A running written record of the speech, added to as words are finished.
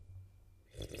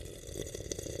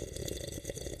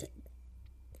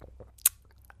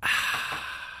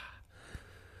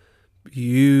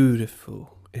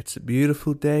Beautiful. It's a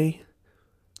beautiful day.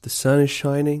 The sun is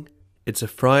shining. It's a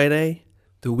Friday.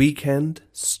 The weekend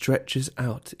stretches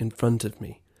out in front of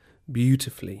me,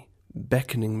 beautifully,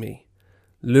 beckoning me,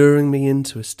 luring me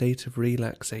into a state of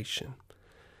relaxation.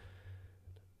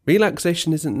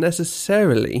 Relaxation isn't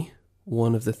necessarily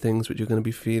one of the things which you're going to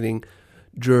be feeling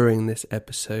during this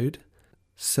episode,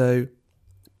 so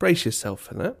brace yourself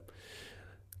for that.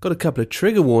 Got a couple of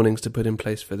trigger warnings to put in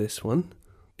place for this one.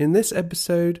 In this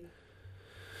episode,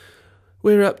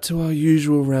 we're up to our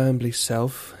usual rambly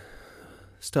self,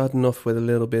 starting off with a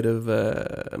little bit of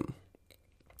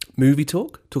movie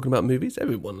talk, talking about movies.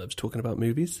 Everyone loves talking about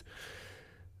movies.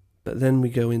 But then we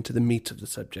go into the meat of the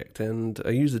subject, and I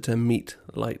use the term meat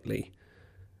lightly.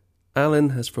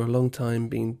 Alan has for a long time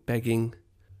been begging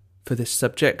for this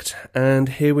subject, and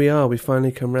here we are, we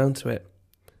finally come round to it.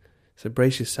 So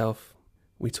brace yourself,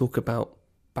 we talk about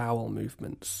bowel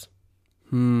movements.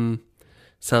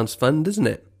 Sounds fun, doesn't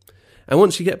it? And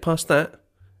once you get past that,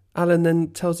 Alan then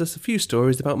tells us a few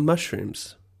stories about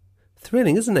mushrooms.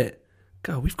 Thrilling, isn't it?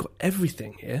 God, we've got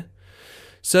everything here.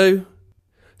 So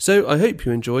I hope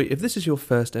you enjoy. If this is your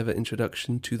first ever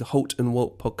introduction to the Holt and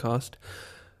Walt podcast,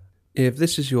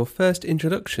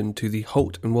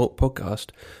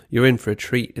 you're in for a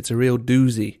treat. It's a real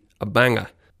doozy, a banger.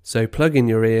 So plug in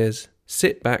your ears,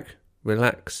 sit back,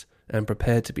 relax, and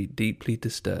prepare to be deeply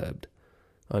disturbed.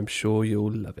 I'm sure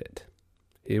you'll love it.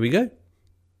 Here we go.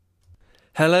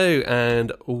 Hello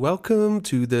and welcome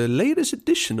to the latest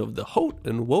edition of the Holt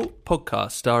and Walt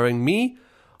podcast, starring me,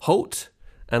 Holt,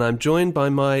 and I'm joined by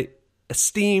my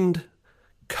esteemed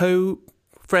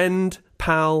co-friend,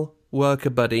 pal, worker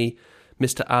buddy,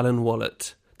 Mr. Alan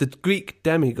Wallet. The Greek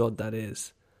demigod, that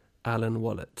is. Alan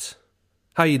Wallet.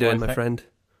 How are you doing, my friend?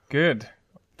 Good.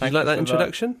 Did you like that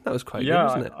introduction? That was quite good,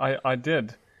 wasn't it? I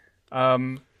did.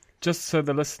 Just so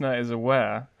the listener is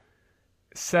aware,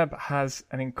 Seb has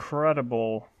an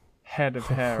incredible head of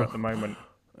hair at the moment.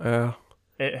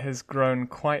 It has grown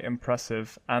quite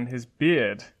impressive, and his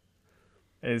beard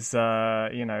is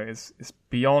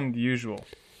beyond usual.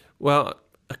 Well,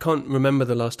 I can't remember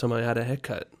the last time I had a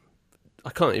haircut. I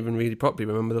can't even really properly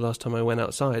remember the last time I went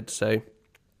outside, so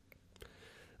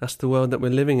that's the world that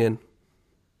we're living in.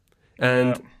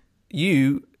 And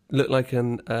you look like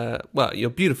you're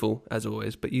beautiful as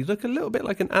always, but you look a little bit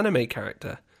like an anime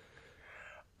character.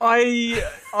 I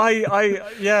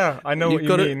know what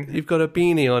you mean. You've got a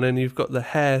beanie on and you've got the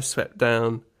hair swept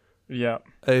down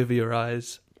over your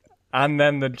eyes. And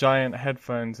then the giant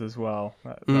headphones as well.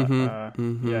 Yeah,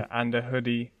 and a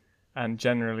hoodie, and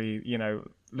generally,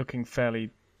 looking fairly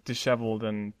disheveled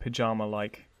and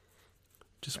pajama-like.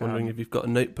 Just wondering if you've got a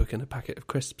notebook and a packet of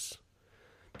crisps.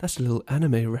 That's a little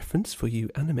anime reference for you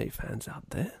anime fans out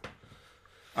there.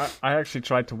 I actually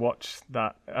tried to watch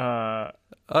that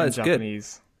in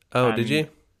Japanese. Good. Oh, did you?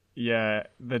 Yeah,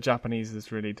 the Japanese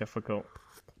is really difficult.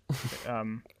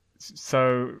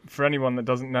 So, for anyone that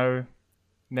doesn't know,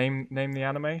 name the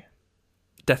anime.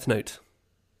 Death Note.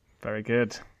 Very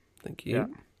good. Thank you. Yeah.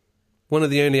 One of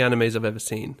the only animes I've ever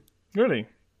seen. Really?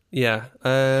 Yeah.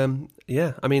 I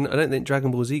mean, I don't think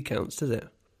Dragon Ball Z counts, does it?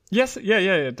 Yes. Yeah.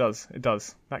 It does.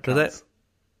 That counts. Does it?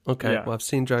 Okay. Yeah, well, I've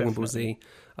seen Dragon Ball Z.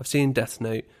 I've seen Death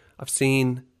Note. I've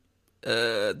seen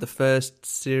the first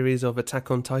series of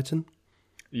Attack on Titan.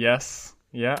 Yes.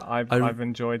 Yeah. I've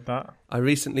enjoyed that. I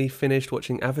recently finished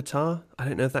watching Avatar. I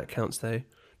don't know if that counts though.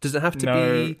 Does it have to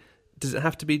be? Does it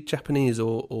have to be Japanese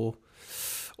or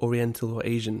Oriental or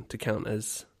Asian to count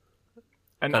as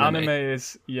an anime?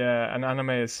 An anime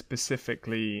is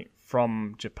specifically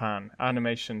from Japan.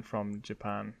 Animation from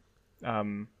Japan.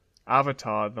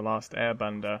 Avatar: The Last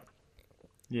Airbender.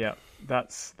 Yeah,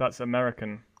 that's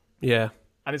American. Yeah,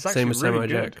 and it's actually same as really Samurai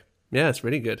good. Jack. Yeah, it's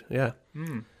really good. Yeah,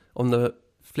 on the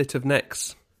flit of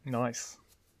necks. Nice.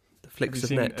 The flicks of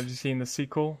neck. Have you seen the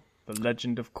sequel, The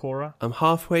Legend of Korra? I'm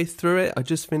halfway through it. I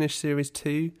just finished series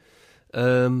 2.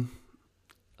 I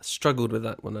struggled with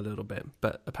that one a little bit,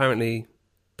 but apparently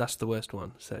that's the worst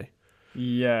one. So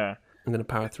yeah, I'm going to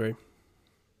power through.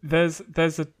 There's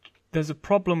a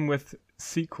problem with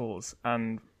sequels,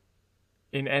 and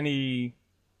in any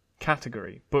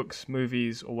category, books,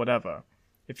 movies, or whatever,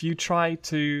 if you try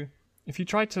to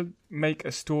make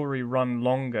a story run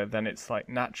longer than its like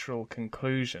natural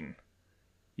conclusion,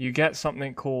 you get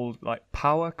something called like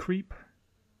power creep,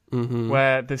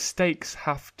 where the stakes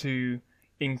have to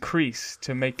increase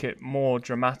to make it more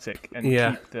dramatic and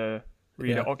keep the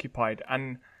reader occupied.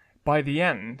 And by the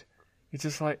end, it's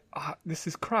just like, this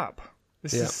is crap.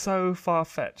 This is so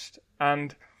far-fetched.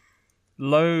 And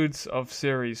loads of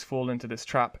series fall into this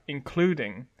trap,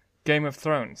 including Game of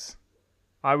Thrones.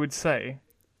 I would say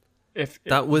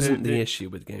That wasn't the issue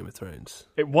with Game of Thrones.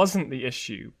 It wasn't the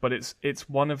issue, but it's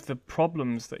one of the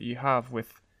problems that you have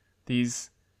with these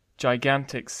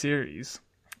gigantic series.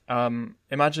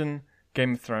 Imagine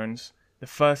Game of Thrones, the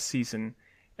first season,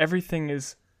 everything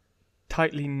is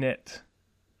tightly knit.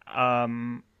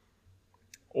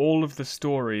 All of the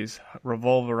stories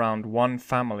revolve around one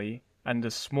family and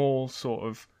a small sort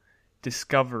of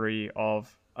discovery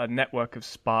of a network of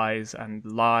spies and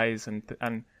lies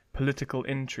and political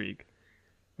intrigue.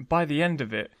 By the end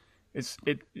of it,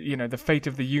 the fate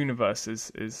of the universe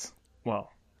is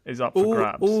up for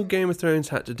grabs. All Game of Thrones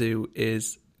had to do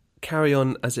is carry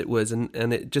on as it was,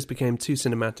 and it just became too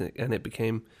cinematic, and it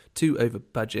became too over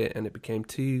budget, and it became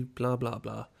too blah blah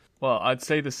blah. Well, I'd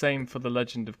say the same for The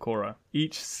Legend of Korra.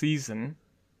 Each season,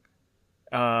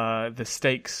 the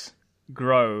stakes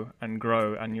grow, and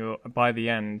by the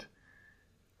end,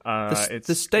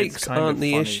 the stakes aren't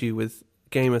the issue with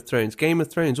Game of Thrones. Game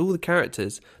of Thrones, all the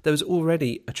characters, there was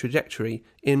already a trajectory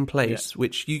in place,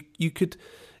 which you could,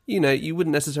 you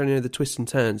wouldn't necessarily know the twists and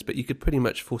turns, but you could pretty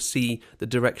much foresee the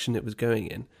direction it was going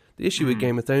in. The issue with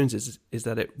Game of Thrones is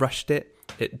that it rushed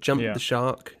it jumped the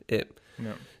shark, it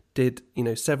did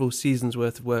several seasons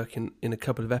worth of work in a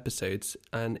couple of episodes,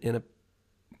 and in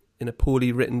a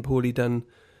poorly written, poorly done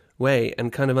way,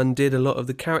 and kind of undid a lot of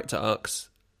the character arcs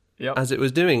as it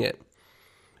was doing it.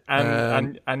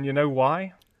 And you know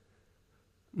why?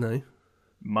 No.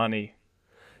 Money.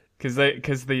 Because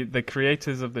the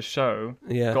creators of the show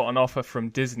got an offer from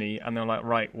Disney, and they're like,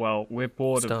 right, well, we're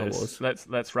bored Star of this. Wars.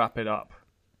 Let's wrap it up.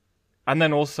 And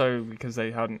then also because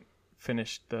they hadn't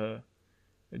finished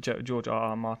George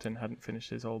R.R. Martin hadn't finished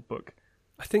his old book.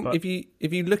 I think if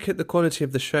you look at the quality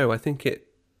of the show, I think it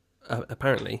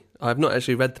apparently, I've not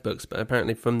actually read the books, but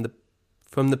apparently from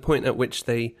the point at which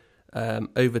they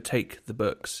overtake the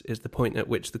books is the point at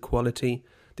which the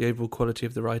overall quality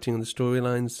of the writing and the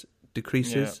storylines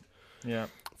decreases. Yeah.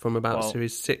 From about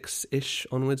series 6-ish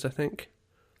onwards, I think.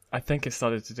 I think it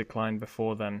started to decline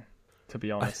before then, to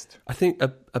be honest. I think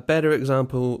a better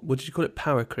example, what did you call it?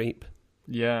 Power creep?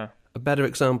 Yeah. A better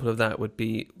example of that would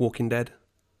be Walking Dead.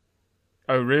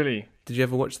 Oh, really? Did you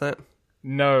ever watch that?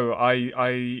 No,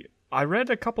 I read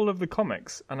a couple of the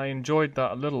comics, and I enjoyed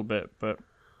that a little bit, but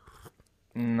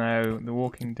no, The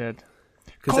Walking Dead.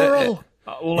 Coral!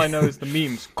 All I know is the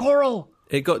memes. Coral!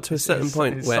 It got to a certain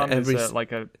point his where son every... is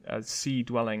like a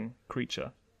sea-dwelling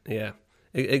creature. Yeah.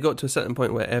 It got to a certain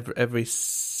point where every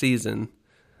season...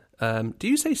 do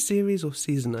you say series or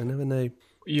season? I never know.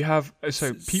 You have...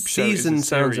 So, Peep Show season is a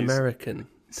series. sounds American.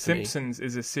 Simpsons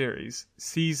is a series.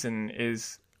 Season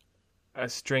is a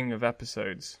string of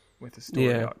episodes with a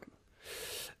story arc.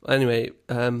 Anyway,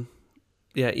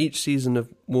 each season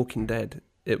of Walking Dead,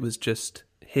 it was just,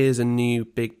 here's a new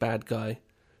big bad guy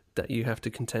that you have to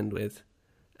contend with.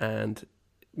 And,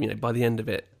 by the end of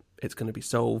it, it's going to be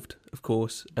solved, of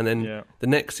course. And then the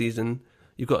next season,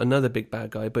 you've got another big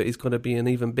bad guy, but he's got to be an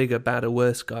even bigger, badder,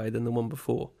 worse guy than the one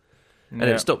before. And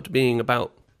it stopped being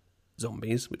about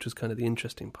zombies, which was kind of the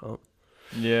interesting part.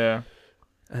 Yeah.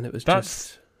 And it was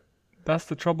That's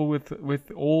the trouble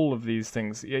with all of these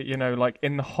things. Like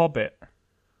in The Hobbit,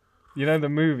 the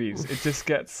movies, it just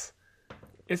gets...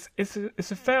 It's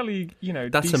a fairly,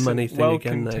 that's decent, a money thing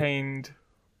well-contained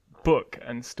book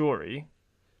and story,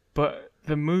 but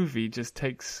the movie just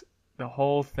takes the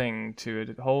whole thing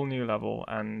to a whole new level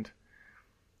and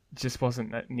just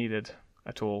wasn't needed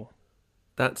at all.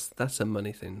 That's a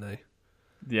money thing, though.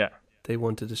 Yeah. They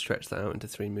wanted to stretch that out into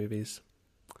 3 movies.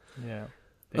 Yeah.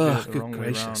 They did it the good wrong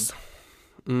gracious.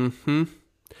 way around. Mm-hmm.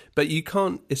 But you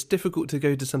can't... It's difficult to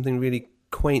go to something really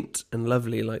quaint and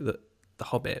lovely like The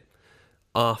Hobbit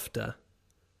after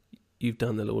you've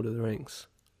done The Lord of the Rings.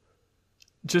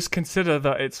 Just consider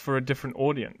that it's for a different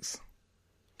audience.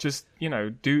 Just,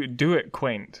 do it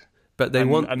quaint. But they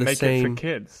want the make same... it for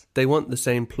kids. They want the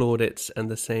same plaudits and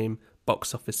the same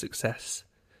box office success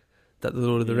that The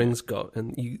Lord of the Rings got,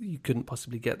 and you couldn't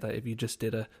possibly get that if you just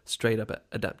did a straight-up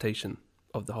adaptation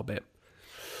of The Hobbit.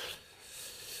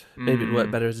 Maybe it'd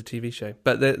work better as a TV show.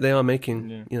 But they are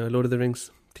making, Lord of the Rings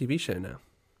TV show now.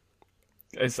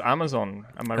 It's Amazon,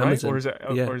 am I Amazon, right?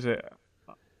 Or is it...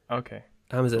 Okay.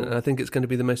 Amazon, and I think it's going to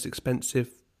be the most expensive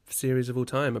series of all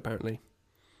time, apparently.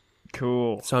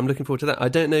 Cool. So I'm looking forward to that. I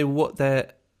don't know what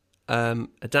they're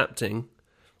adapting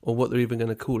or what they're even going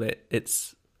to call it.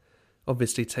 It's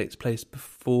obviously takes place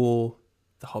before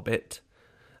The Hobbit.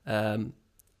 I'm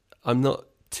not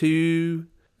too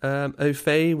au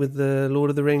fait with the Lord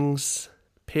of the Rings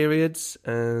periods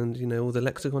and, all the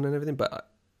lexicon and everything,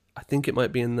 but I think it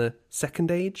might be in the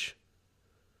Second Age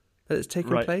that it's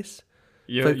taking place.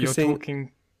 You're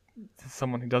talking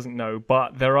someone who doesn't know,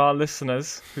 but there are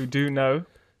listeners who do know.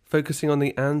 Focusing on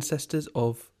the ancestors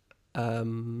of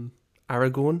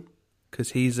Aragorn,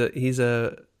 because he's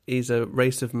a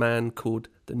race of man called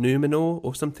the Numenor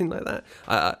or something like that.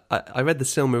 I read the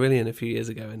Silmarillion a few years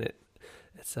ago, and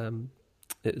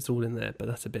it's all in there, but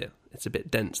it's a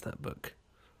bit dense, that book.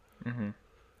 Mm-hmm.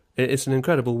 It's an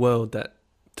incredible world that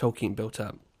Tolkien built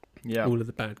up. Yeah, all of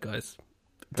the bad guys.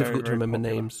 Very, Difficult to very remember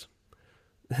popular. names.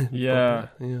 Yeah.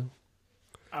 Yeah.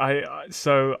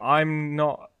 I'm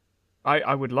not.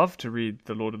 I would love to read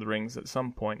The Lord of the Rings at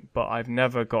some point, but I've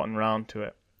never gotten round to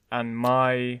it. And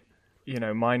my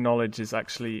knowledge is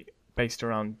actually based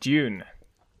around Dune.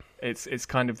 It's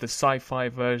kind of the sci-fi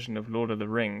version of Lord of the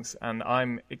Rings, and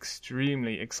I'm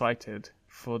extremely excited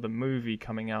for the movie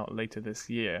coming out later this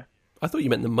year. I thought you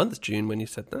meant the month June when you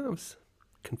said that. I was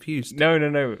confused. No.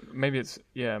 Maybe it's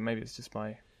just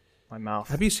my mouth.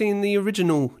 Have you seen the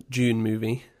original June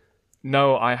movie?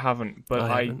 No, I haven't. But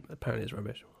I haven't. Apparently it's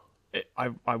rubbish.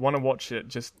 I want to watch it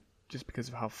just because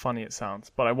of how funny it sounds.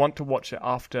 But I want to watch it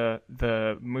after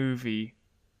the movie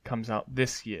comes out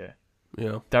this year.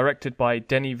 Yeah. Directed by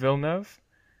Denis Villeneuve,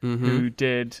 Mm-hmm. who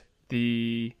did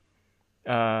the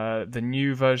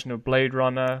new version of Blade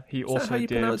Runner. He Is also that how you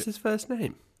did. pronounce his first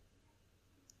name?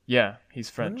 Yeah, he's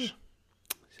French.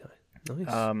 Oh,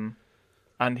 nice.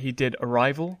 And he did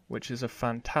Arrival, which is a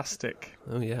fantastic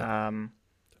Oh yeah.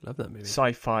 Love that movie.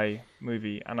 sci-fi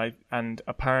movie, and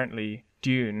apparently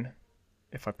Dune,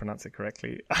 if I pronounce it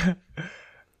correctly,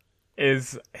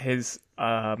 is his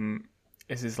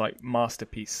like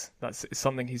masterpiece. That's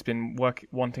something he's been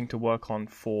wanting to work on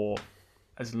for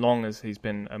as long as he's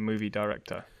been a movie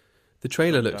director. The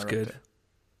trailer looks director. good.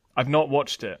 I've not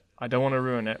watched it. I don't want to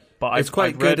ruin it, but It's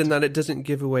quite I've good read... in that it doesn't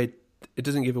give away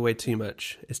too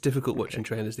much. It's difficult watching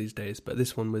trailers these days, but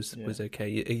this one was okay.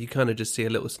 You kind of just see a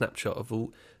little snapshot of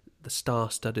all the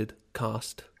star-studded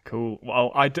cast. Cool.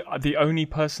 Well, the only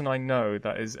person I know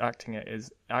that is acting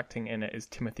in it is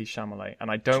Timothy Chalamet,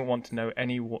 and I don't want to know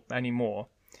any more,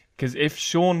 because if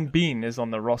Sean Bean is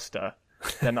on the roster,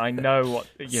 then I know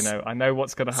I know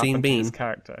what's going to happen to his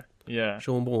character. Yeah,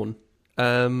 Sean Bourne.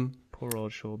 Poor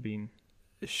old Sean Bean.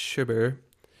 Shubber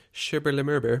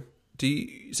Lemurber.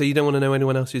 So you don't want to know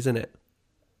anyone else who's in it?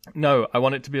 No, I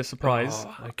want it to be a surprise.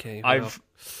 Oh, okay. Well.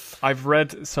 I've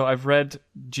read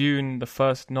Dune, the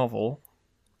first novel,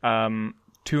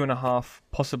 2.5,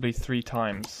 possibly 3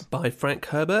 times. By Frank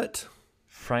Herbert.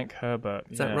 Frank Herbert.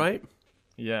 Is that right?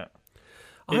 Yeah.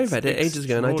 I read it ages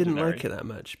ago and I didn't like it that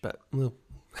much, but well,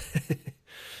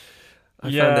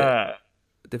 I found it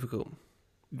difficult.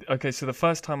 Okay, so the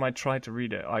first time I tried to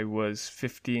read it, I was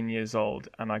 15 years old,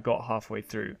 and I got halfway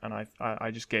through, and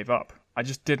I just gave up. I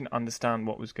just didn't understand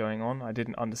what was going on. I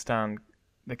didn't understand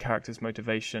the characters'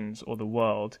 motivations or the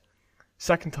world.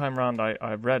 Second time round,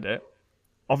 I read it.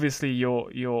 Obviously,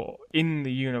 you're in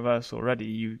the universe already.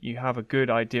 You have a good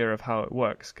idea of how it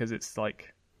works because it's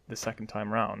like the second time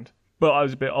round. But I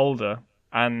was a bit older,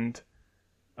 and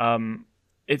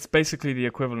it's basically the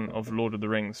equivalent of Lord of the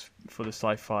Rings for the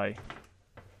sci-fi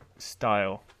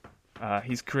style.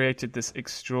 He's created this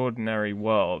extraordinary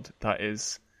world that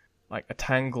is like a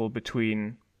tangle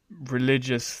between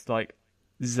religious like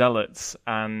zealots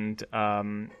and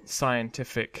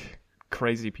scientific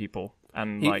crazy people.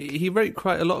 And he wrote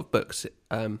quite a lot of books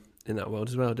in that world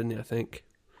as well, didn't he? I think.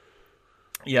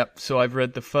 Yep. So I've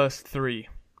read the first 3,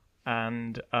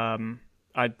 and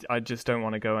I just don't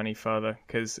want to go any further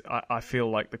because I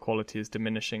feel like the quality is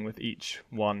diminishing with each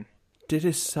one. Did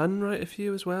his son write a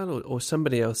few as well, or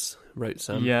somebody else wrote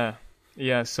some?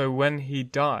 Yeah. So when he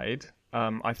died,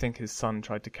 I think his son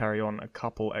tried to carry on a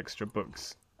couple extra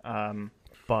books.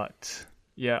 But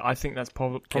yeah, I think that's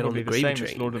probably the same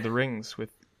as Lord of the Rings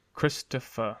with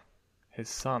Christopher, his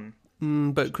son.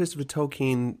 But Christopher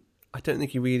Tolkien, I don't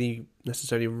think he really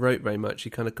necessarily wrote very much. He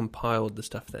kind of compiled the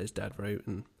stuff that his dad wrote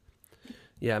and,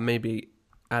 maybe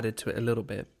added to it a little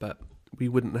bit. But we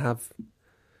wouldn't have...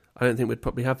 I don't think we'd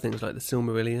probably have things like the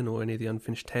Silmarillion or any of the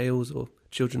Unfinished Tales or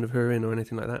Children of Húrin or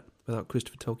anything like that without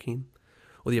Christopher Tolkien.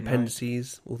 Or the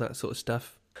appendices, all that sort of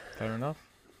stuff. Fair enough.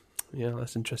 Yeah,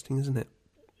 that's interesting, isn't it?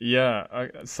 Yeah,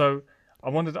 so I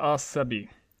wanted to ask Sebi,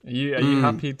 are you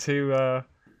happy to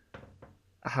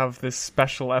have this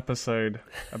special episode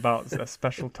about a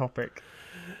special topic?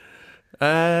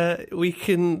 We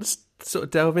can sort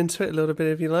of delve into it a little bit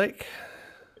if you like.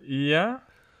 Yeah.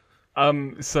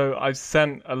 So I've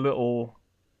sent a little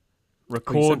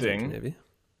recording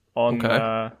on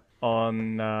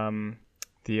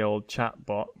the old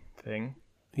chatbot thing.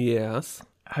 Yes.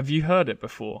 Have you heard it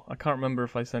before? I can't remember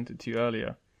if I sent it to you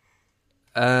earlier.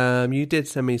 You did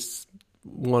send me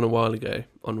one a while ago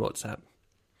on WhatsApp.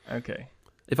 Okay.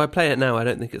 If I play it now, I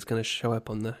don't think it's going to show up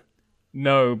on the...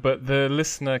 No, but the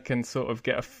listener can sort of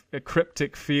get a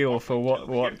cryptic feel for what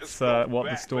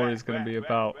the story is going to be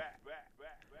about.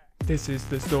 This is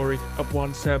the story of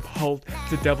one Seb Holt.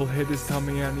 The devil hit his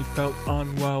tummy and he felt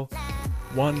unwell.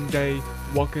 One day,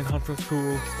 walking home from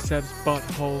school, Seb's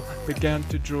butthole began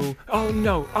to drool. Oh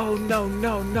no, oh no,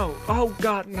 no, no, oh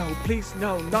God, no, please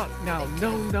no, not now,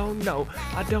 no, no, no,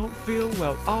 I don't feel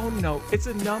well, oh no, it's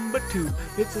a number 2,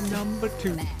 it's a number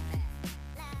 2.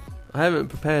 I haven't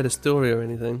prepared a story or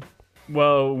anything.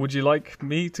 Well, would you like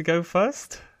me to go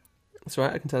first? It's all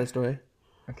right, I can tell a story.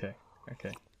 Okay.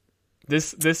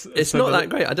 This It's not that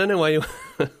great, I don't know why you...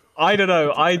 I don't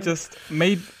know, I just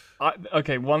made...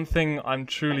 okay, one thing I'm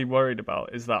truly worried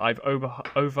about is that I've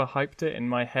overhyped it in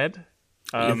my head.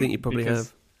 I think you probably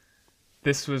have.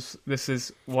 This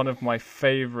is one of my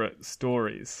favourite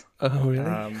stories. Oh,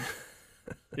 really?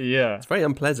 Yeah. It's very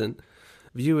unpleasant.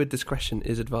 Viewer discretion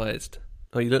is advised.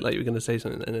 Oh, you looked like you were going to say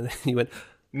something, and then you went...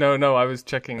 No, I was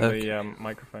checking the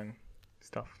microphone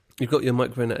stuff. You've got your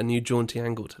microphone at a new jaunty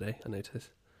angle today, I notice.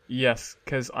 Yes,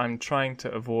 because I'm trying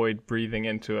to avoid breathing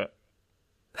into it.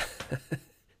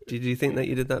 Did you think that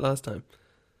you did that last time?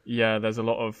 Yeah, there's a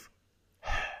lot of...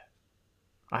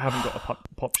 I haven't got a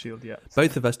pop shield yet. So.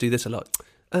 Both of us do this a lot.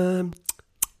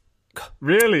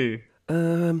 Really?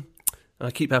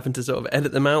 I keep having to sort of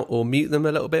edit them out or mute them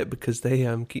a little bit because they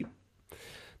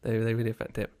they really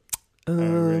affect it.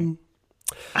 Really?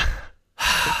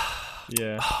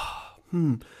 Yeah.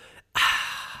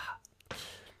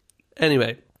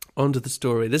 Anyway, on to the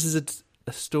story. This is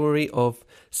a story of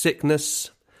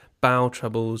sickness, bowel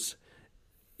troubles,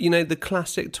 the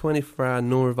classic 24-hour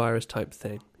norovirus type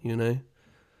thing,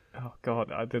 Oh,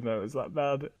 God, I didn't know it was that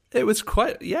bad. It was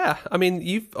quite, yeah. I mean,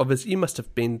 you must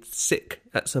have been sick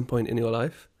at some point in your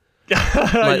life.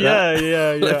 Like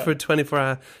yeah. Like for a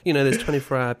 24-hour, there's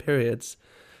 24-hour periods.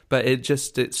 But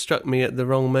it struck me at the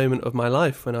wrong moment of my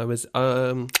life when I was,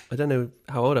 I don't know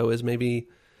how old I was, maybe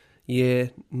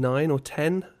year 9 or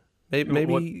 10,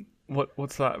 maybe.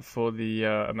 What's that for the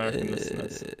American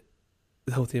listeners?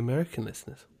 The American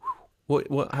listeners.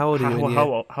 What? How old are you?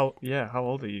 How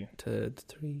old are you?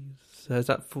 3. So is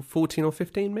that 14 or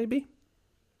 15, maybe?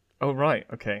 Oh right,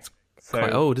 okay. So...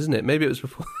 Quite old, isn't it? Maybe it was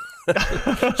before.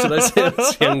 Should I say I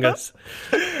was younger?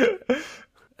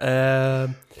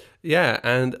 Yeah,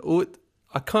 and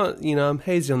I can't. I'm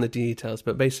hazy on the details,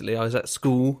 but basically, I was at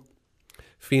school,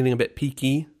 feeling a bit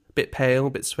peaky, a bit pale, a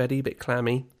bit sweaty, a bit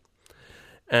clammy,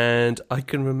 and I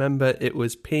can remember it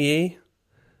was PE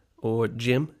or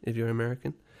gym if you're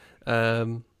American.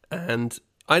 And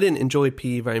I didn't enjoy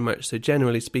PE very much, so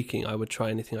generally speaking, I would try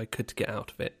anything I could to get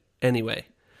out of it. Anyway,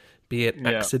 be it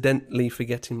accidentally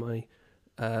forgetting my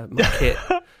kit,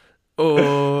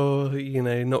 or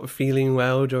not feeling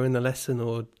well during the lesson,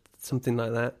 or something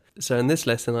like that. So in this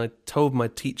lesson, I told my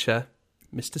teacher,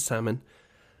 Mr. Salmon,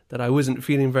 that I wasn't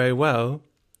feeling very well,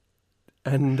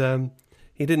 and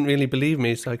he didn't really believe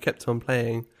me, so I kept on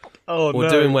playing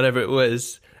doing whatever it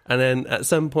was. And then at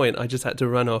some point, I just had to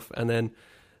run off, and then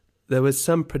there was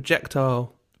some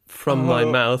projectile from my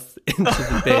mouth into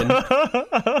the bin.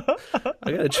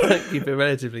 I'm going to try and keep it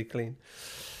relatively clean.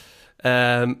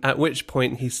 At which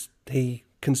point, he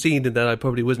conceded that I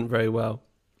probably wasn't very well.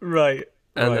 Right.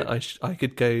 And that I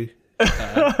could go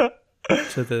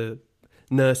to the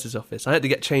nurse's office. I had to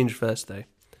get changed first, though,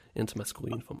 into my school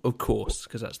uniform. Of course,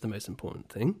 because that's the most important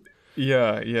thing.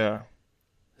 Yeah.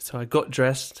 So I got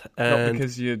dressed, and not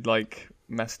because you'd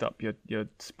messed up your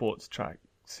sports track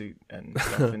suit and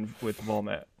stuff with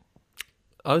vomit.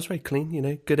 I was very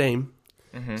clean, good aim.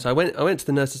 Mm-hmm. So I went to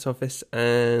the nurse's office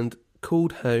and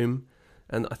called home,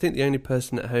 and I think the only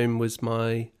person at home was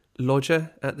my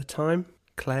lodger at the time,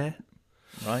 Claire.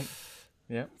 Right.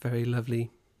 Yeah. Very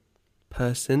lovely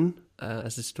person,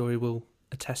 as the story will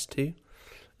attest to.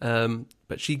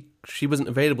 But she wasn't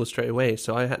available straight away,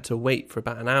 so I had to wait for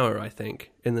about an hour, I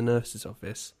think, in the nurse's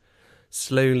office,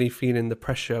 slowly feeling the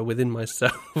pressure within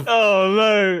myself. Oh,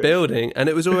 no. Building. And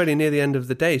it was already near the end of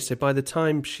the day, so by the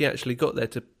time she actually got there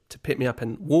to pick me up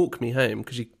and walk me home,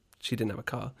 because she didn't have a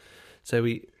car, so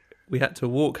we had to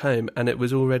walk home, and it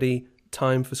was already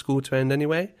time for school to end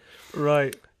anyway.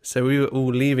 Right. So we were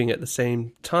all leaving at the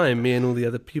same time, me and all the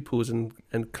other pupils, and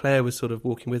Claire was sort of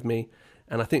walking with me.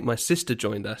 And I think my sister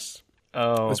joined us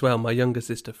as well, my younger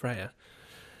sister, Freya.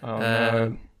 Oh,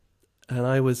 no. And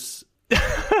I was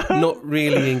not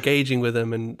really engaging with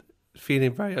them and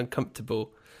feeling very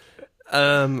uncomfortable.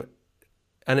 And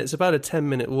it's about a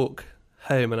 10-minute walk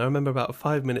home, and I remember about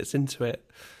 5 minutes into it,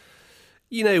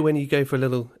 when you go for a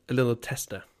little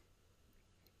tester.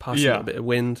 pass a Yeah. little bit of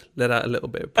wind, let out a little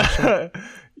bit of pressure.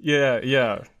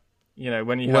 Yeah. You know,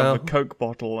 when you Well- have a Coke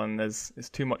bottle and there's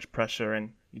too much pressure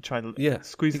and you try to Yeah,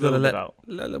 squeeze a you got to little bit out.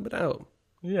 let a little bit out.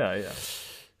 Yeah.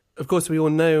 Of course, we all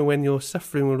know when you're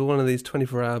suffering with one of these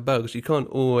 24-hour bugs, you can't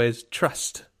always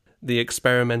trust the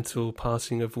experimental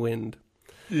passing of wind.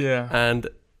 Yeah. And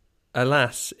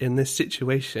alas, in this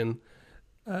situation,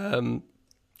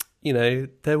 you know,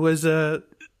 there was a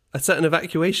certain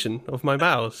evacuation of my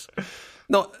bowels.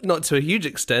 Not to a huge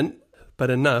extent, but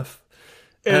enough.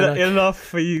 And I- Enough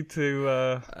for you to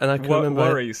And I can remember,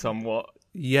 worry somewhat.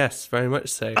 yes, very much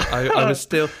so. I was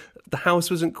still, the house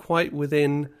wasn't quite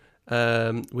within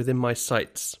my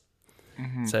sights,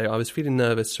 so I was feeling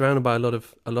nervous, surrounded by a lot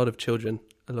of children,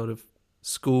 a lot of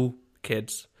school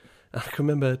kids. And I can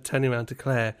remember turning around to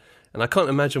Claire, and I can't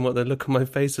imagine what the look on my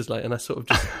face was like. And I sort of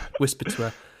just whispered to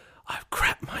her, "I've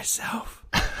crapped myself,"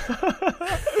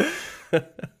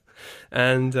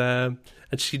 and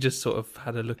she just sort of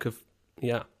had a look of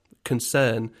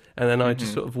concern, and then I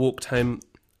just sort of walked home,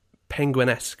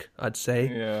 penguin-esque, I'd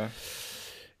say, Yeah.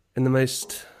 in the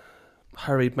most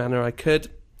hurried manner I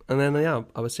could. And then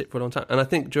I was sick for a long time. And I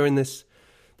think during this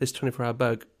 24-hour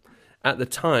bug, at the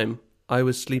time I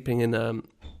was sleeping in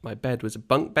my bed was a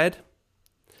bunk bed.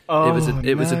 Oh, it was no.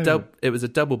 it was a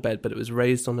double bed, but it was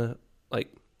raised on a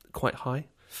quite high.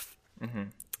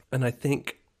 And I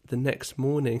think the next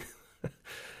morning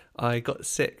I got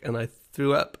sick and I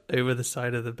threw up over the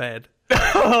side of the bed.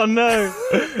 Oh no!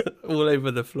 All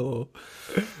over the floor.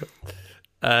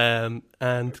 And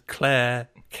Claire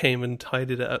came and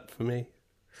tidied it up for me.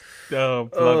 Oh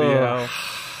bloody hell!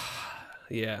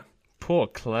 Yeah. Poor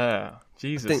Claire.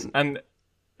 Jesus. And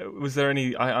was there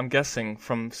any? I'm guessing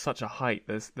from such a height,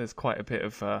 there's quite a bit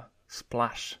of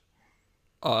splash.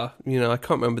 You know, I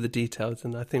can't remember the details,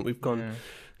 and I think we've gone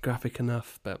graphic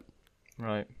enough, but...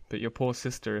 Right. But your poor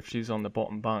sister, if she's on the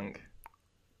bottom bunk.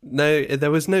 No, there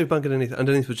was no bunk underneath.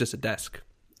 Underneath was just a desk.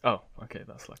 Oh, okay,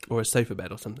 that's lucky. Or a sofa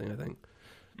bed or something, I think,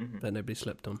 that nobody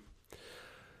slept on.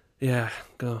 Yeah,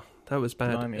 God, that was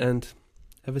bad. Blimey. And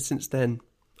ever since then,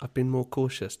 I've been more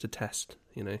cautious to test,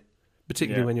 you know,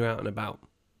 particularly when you're out and about.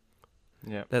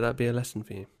 Yeah. Let that be a lesson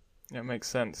for you. Yeah, it makes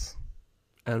sense.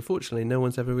 And unfortunately, no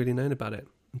one's ever really known about it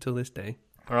until this day.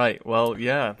 Right. Well,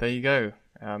 yeah. There you go.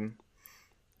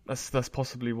 That's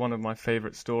possibly one of my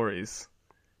favourite stories.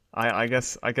 I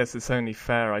guess it's only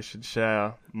fair I should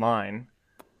share mine.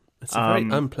 It's a very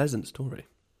unpleasant story.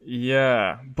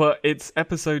 Yeah, but it's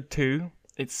episode 2.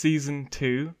 It's season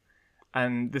 2,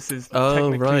 and this is Oh,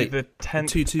 technically right. the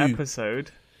 10th 2-2. episode.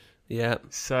 Yeah.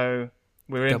 So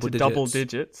we're Double into double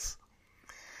digits. digits.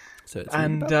 So it's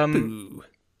And, about poo.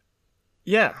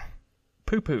 Yeah,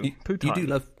 poo time.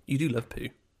 You do love poo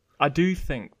I do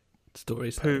think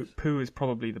stories. poo is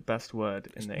probably the best word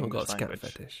in the I've got English a scat language.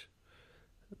 fetish.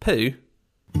 Poo.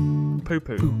 Poo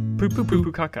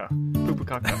caca. Poo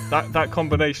caca. That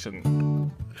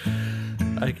combination.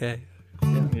 Okay.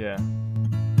 Yeah.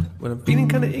 When I'm feeling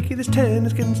kind of icky, this tan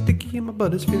is getting sticky and my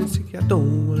butt is feeling sticky. I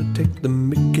don't want to take the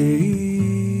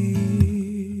Mickey,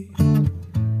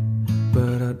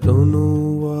 but I don't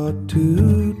know what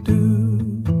to do.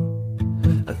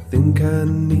 I think I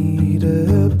need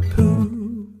a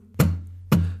poo.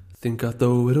 Think I'll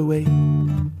throw it away.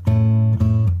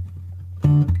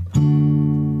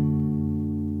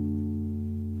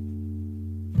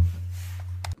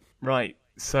 Right.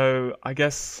 So I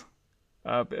guess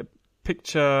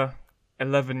picture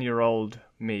 11-year-old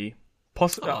me.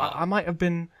 I might have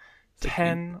been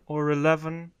 10 or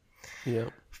 11. Yeah.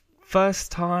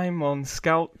 First time on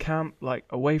scout camp, like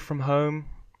away from home.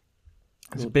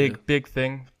 It's a big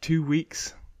thing. 2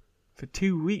 weeks. For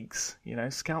 2 weeks, you know,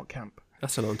 scout camp.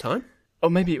 That's a long time. Or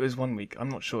maybe it was 1 week. I'm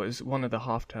not sure. It was one of the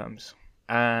half terms.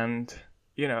 And,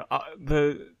 you know,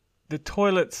 the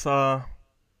toilets are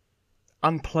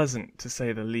unpleasant, to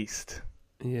say the least.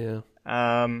 Yeah.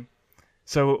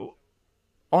 So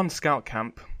on scout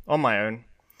camp, on my own,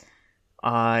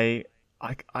 I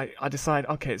decide,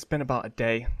 okay, it's been about a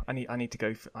day. I need to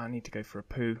go for a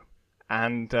poo.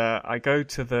 And I go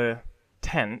to the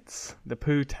tents, the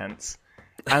poo tents,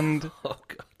 and Oh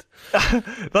God.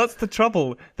 that's the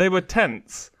trouble. They were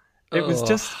tents. It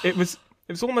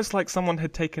was almost like someone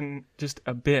had taken just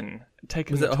a bin,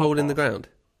 taken. Was the it a top hole in the off. ground?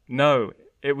 No,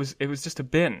 it was just a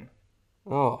bin.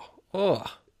 Oh.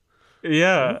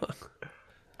 Yeah.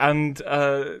 And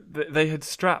they had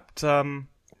strapped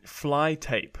fly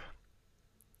tape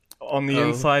on the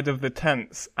inside of the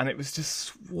tents, and it was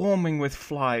just swarming with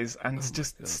flies, and it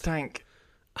just stank.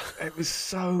 It was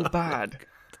so bad.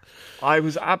 I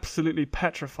was absolutely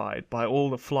petrified by all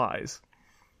the flies.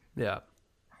 Yeah.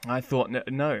 I thought,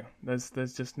 no, there's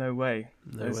just no way.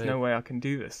 There's no way I can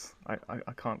do this. I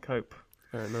can't cope.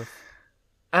 Fair enough.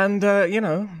 And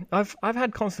I've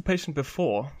had constipation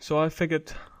before, so I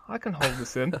figured I can hold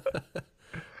this in.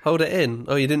 Hold it in.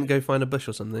 Oh, you didn't go find a bush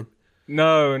or something?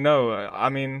 No. I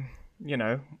mean,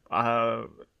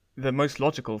 the most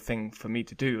logical thing for me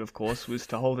to do, of course, was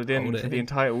to hold it in for the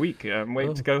entire week and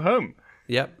wait to go home.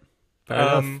 Yep. Fair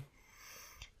enough.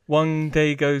 1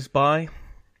 day goes by.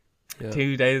 Yeah.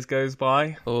 2 days goes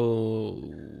by.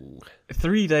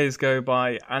 3 days go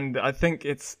by, and I think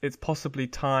it's possibly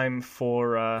time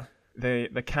for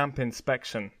the camp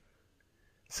inspection.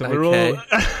 So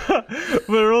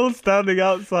we're all standing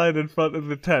outside in front of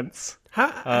the tents.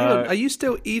 Hang on, are you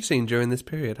still eating during this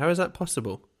period? How is that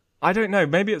possible? I don't know.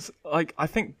 Maybe it's I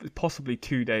think possibly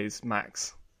 2 days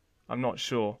max. I'm not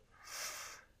sure.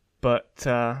 But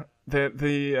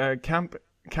the camp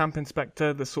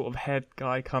inspector, the sort of head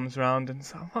guy, comes around and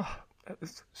says,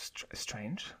 that's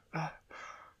strange.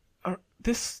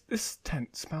 This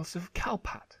tent smells of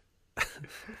cowpat.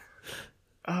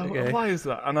 Okay. Why is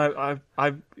that? And I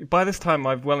by this time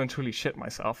I've well and truly shit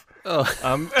myself. Oh.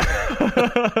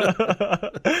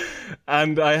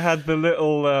 And I had the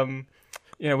little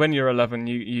when you're 11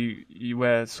 you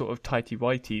wear sort of tighty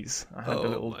whities. I had the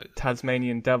little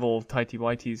Tasmanian devil tighty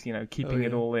whities, keeping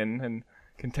it all in and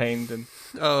contained and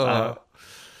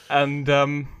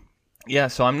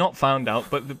so I'm not found out,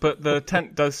 but the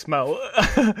tent does smell.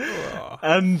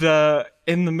 And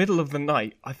in the middle of the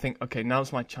night, I think, okay,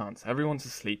 now's my chance. Everyone's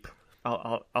asleep.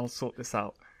 I'll sort this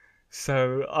out.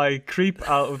 So I creep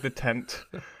out of the tent,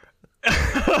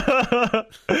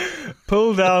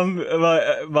 pull down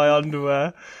my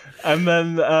underwear, and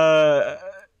then I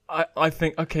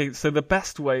think, okay, so the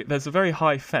best way, there's a very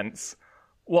high fence.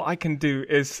 What I can do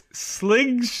is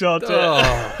slingshot it.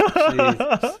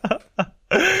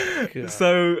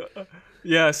 So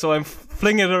I'm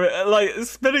flinging it,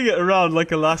 spinning it around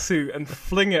like a lasso and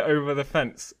fling it over the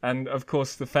fence. And of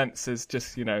course, the fence is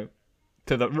just to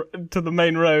the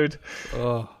main road.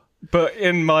 Oh. But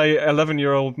in my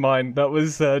 11-year-old mind, that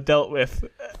was dealt with.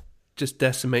 Just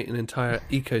decimate an entire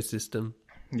ecosystem.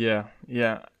 Yeah,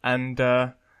 and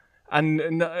no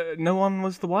one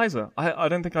was the wiser. I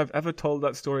don't think I've ever told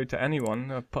that story to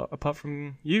anyone apart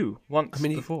from you once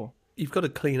before. You've got to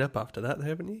clean up after that,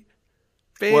 haven't you?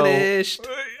 Finished.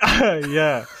 Well,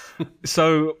 yeah.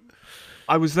 So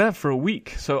I was there for a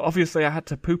week. So obviously I had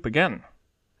to poop again.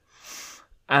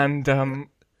 And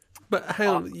but hang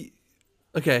on.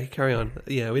 Okay, carry on.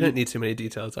 Yeah, we don't need too many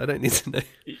details. I don't need to know.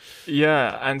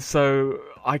 Yeah, and so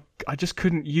I just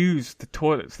couldn't use the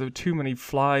toilets. There were too many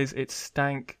flies. It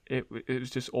stank. It was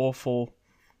just awful.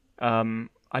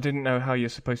 I didn't know how you're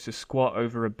supposed to squat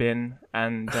over a bin,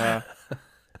 and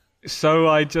so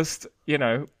I just,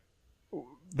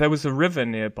 there was a river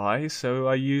nearby, so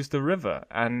I used the river,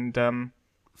 and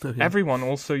everyone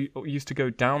also used to go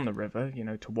down the river,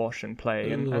 to wash and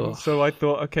play, and so I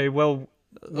thought, okay, well,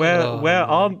 where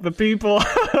aren't the people?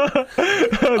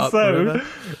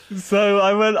 So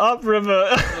I went upriver.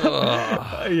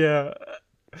 Yeah,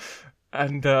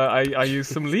 and I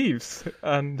used some leaves,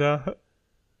 and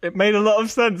it made a lot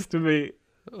of sense to me.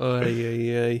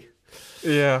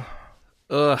 Yeah.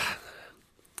 Ugh.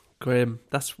 Grim.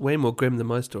 That's way more grim than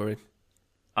my story.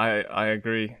 I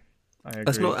agree.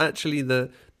 That's not actually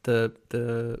the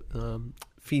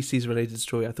feces related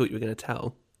story I thought you were going to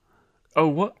tell. Oh,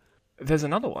 what? There's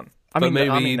another one.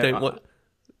 Maybe you don't want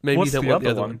the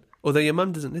other one. Although your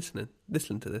mum doesn't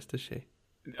listen to this, does she?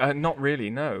 Not really,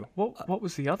 no. What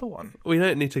was the other one? We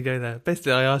don't need to go there.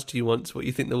 Basically, I asked you once what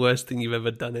you think the worst thing you've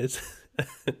ever done is.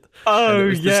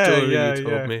 Oh, the story you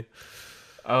told me.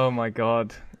 Oh my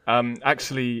god.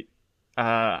 Actually,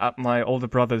 at my older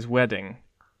brother's wedding,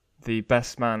 the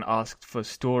best man asked for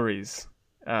stories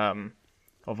of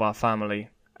our family,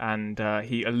 and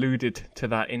he alluded to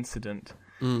that incident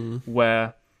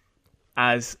where,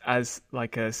 as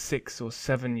like a 6 or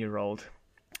 7 year old,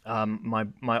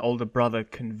 my older brother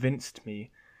convinced me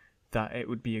that it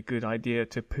would be a good idea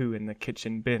to poo in the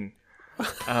kitchen bin.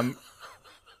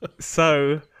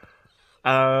 So,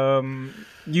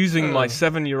 using my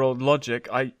 7-year-old logic,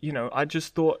 I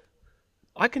just thought,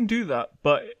 I can do that,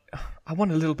 but I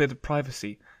want a little bit of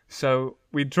privacy. So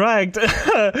we dragged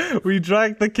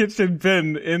the kitchen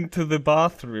bin into the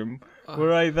bathroom,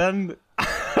 where I then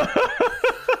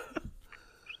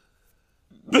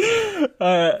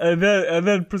and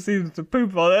then proceeded to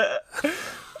poop on it.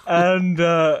 And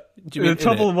the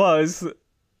trouble was,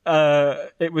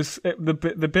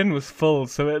 the bin was full,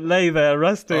 so it lay there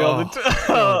resting on the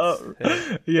top.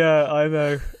 Yeah, I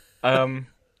know.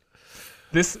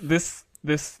 This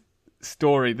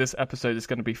story, this episode is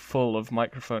going to be full of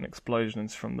microphone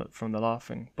explosions from the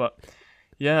laughing. But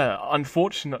yeah,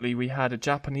 unfortunately, we had a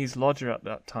Japanese lodger at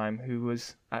that time who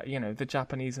was, the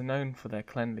Japanese are known for their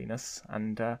cleanliness,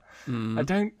 and I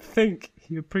don't think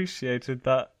he appreciated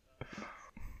that.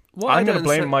 I'm going to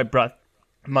blame my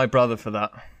brother for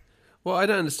that. What I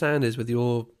don't understand is with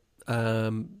your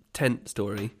tent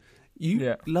story,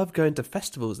 you love going to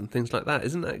festivals and things like that.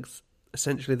 Isn't that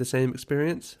essentially the same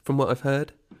experience from what I've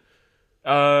heard?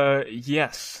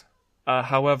 Yes.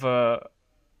 However,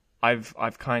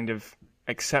 I've kind of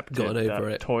accepted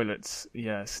that toilets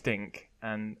stink,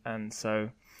 and so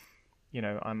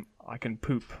I can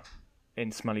poop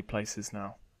in smelly places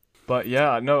now. But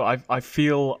yeah, no, I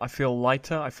feel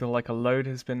lighter. I feel like a load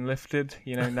has been lifted.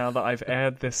 Now that I've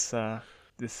aired this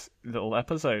little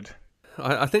episode.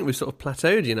 I think we've sort of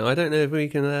plateaued. I don't know if we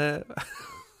can. On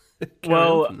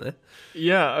from there.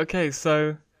 Yeah. Okay.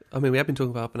 So. I mean, we have been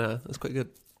talking for half an hour. That's quite good.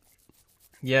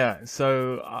 Yeah.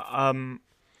 So,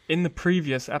 in the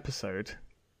previous episode,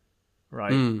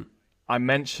 right, I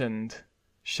mentioned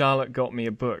Charlotte got me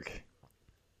a book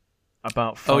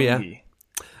about fungi.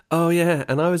 Oh yeah,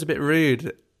 and I was a bit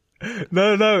rude.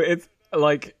 No, it's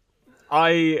like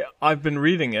I've been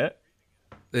reading it,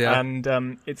 and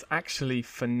it's actually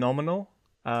phenomenal.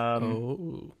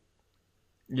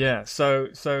 Yeah. So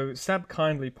Seb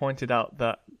kindly pointed out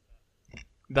that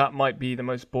might be the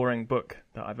most boring book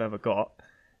that I've ever got,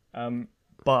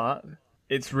 but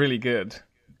it's really good,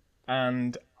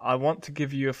 and I want to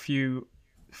give you a few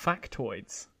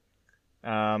factoids.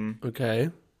 Okay.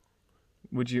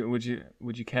 Would you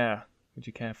care? Would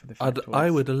you care for the factoids? I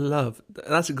would love.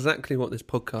 That's exactly what this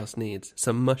podcast needs.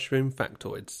 Some mushroom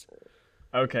factoids.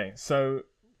 Okay, so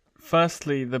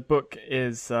firstly, the book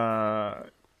is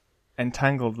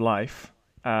Entangled Life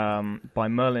by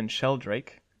Merlin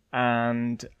Sheldrake,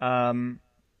 and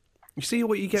you see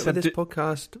what you get with this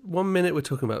podcast. 1 minute we're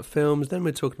talking about films, then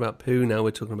we're talking about poo, now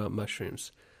we're talking about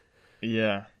mushrooms.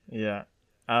 Yeah.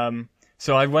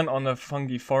 So I went on a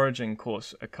fungi foraging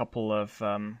course a couple of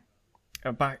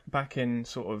back in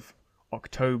sort of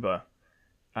October,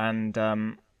 and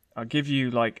I'll give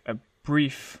you like a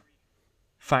brief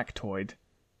factoid.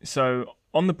 So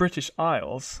on the British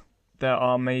Isles, there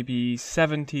are maybe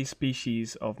 70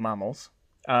 species of mammals,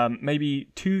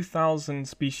 maybe 2,000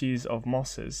 species of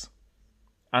mosses,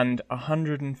 and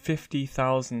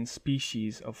 150,000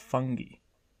 species of fungi.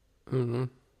 Mm-hmm.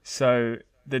 So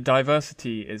the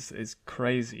diversity is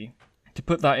crazy. To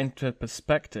put that into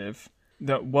perspective,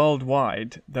 that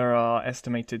worldwide there are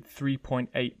estimated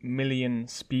 3.8 million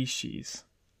species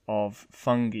of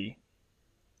fungi.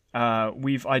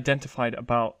 We've identified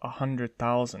about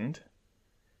 100,000,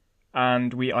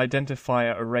 and we identify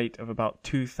at a rate of about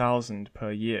 2,000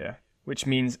 per year, which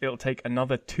means it'll take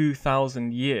another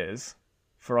 2,000 years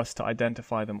for us to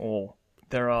identify them all.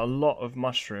 There are a lot of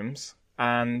mushrooms,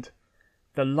 and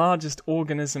the largest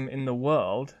organism in the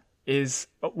world is,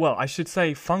 well, I should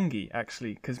say fungi,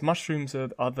 actually, because mushrooms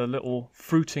are the little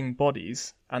fruiting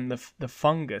bodies, and the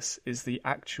fungus is the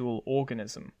actual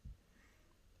organism.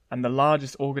 And the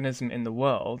largest organism in the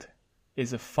world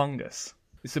is a fungus.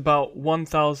 It's about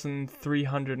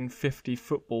 1,350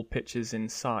 football pitches in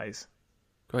size.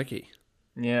 Crikey.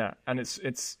 Yeah, and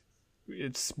its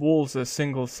walls are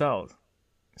single celled.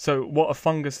 So what a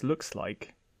fungus looks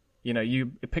like,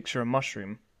 you picture a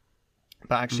mushroom,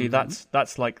 but actually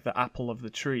that's like the apple of the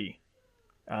tree.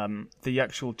 The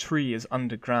actual tree is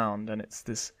underground, and it's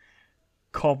this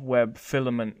cobweb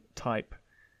filament type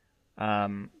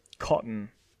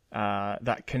cotton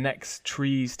that connects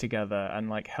trees together and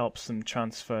like helps them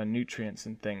transfer nutrients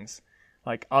and things.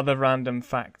 Like other random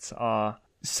facts are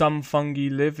some fungi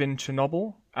live in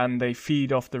Chernobyl and they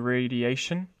feed off the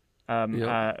radiation,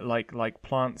 like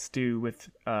plants do with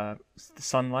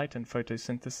sunlight and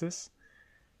photosynthesis.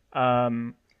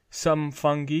 Some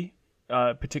fungi,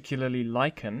 particularly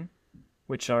lichen,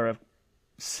 which are a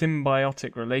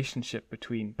symbiotic relationship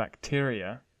between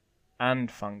bacteria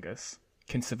and fungus,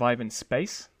 can survive in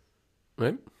space.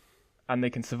 Right. And they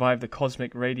can survive the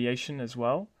cosmic radiation as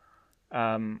well.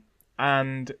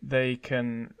 And they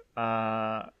can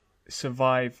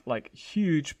survive like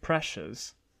huge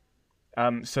pressures.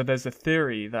 So there's a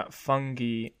theory that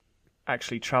fungi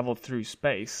actually traveled through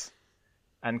space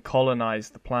and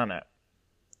colonized the planet.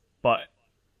 But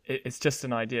it's just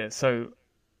an idea. So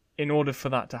in order for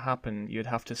that to happen, you'd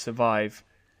have to survive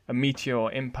a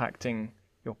meteor impacting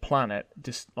your planet,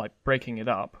 just like breaking it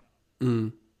up,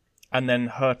 and then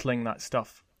hurtling that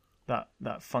stuff, that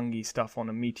fungi stuff on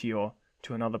a meteor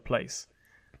to another place.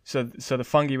 So the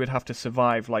fungi would have to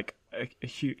survive like a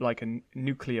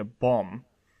nuclear bomb.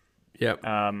 Yep.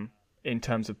 in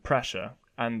terms of pressure,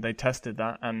 and they tested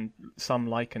that, and some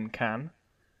lichen can.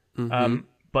 Mm-hmm.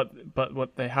 But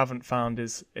what they haven't found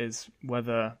is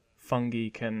whether fungi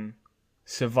can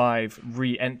survive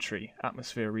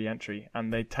atmosphere re-entry,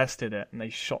 and they tested it, and they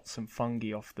shot some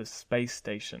fungi off the space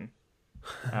station,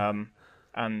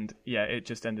 and yeah, it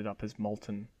just ended up as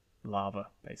molten lava,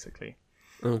 basically.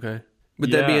 Okay.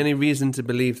 Would there be any reason to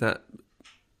believe that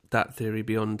theory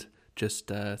beyond just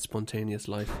spontaneous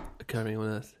life occurring on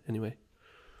Earth? Anyway.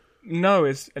 No,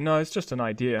 it's just an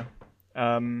idea.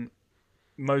 I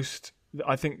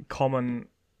think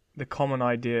the common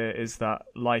idea is that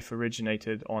life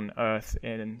originated on Earth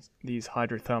in these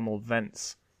hydrothermal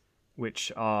vents,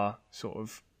 which are sort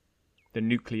of the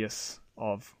nucleus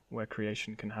of where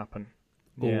creation can happen.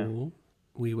 Yeah. Or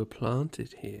we were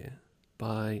planted here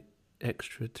by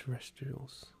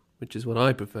extraterrestrials, which is what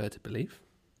I prefer to believe.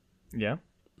 Yeah.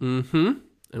 Mm-hmm.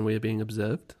 And we are being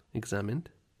observed, examined,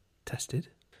 tested.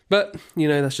 But,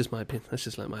 that's just my opinion. That's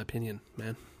just like my opinion,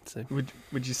 man. So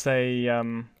Would you say,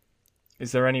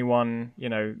 is there anyone,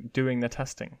 doing the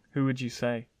testing? Who would you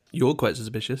say? You're quite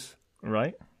suspicious.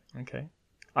 Right. Okay.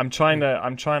 I'm trying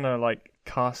to like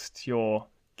cast your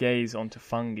gaze onto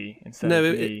fungi instead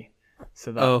of me,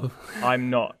 so that I'm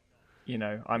not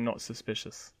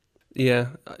suspicious. Yeah.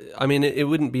 I mean, it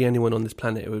wouldn't be anyone on this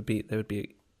planet. They would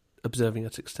be observing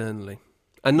us externally.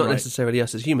 And not necessarily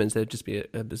us as humans. They'd just be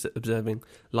observing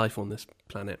life on this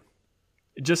planet.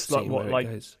 Just like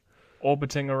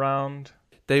orbiting around?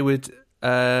 They would,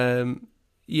 they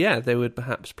would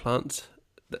perhaps plant.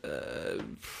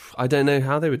 I don't know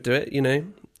how they would do it,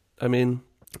 I mean,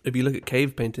 if you look at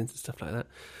cave paintings and stuff like that,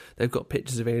 they've got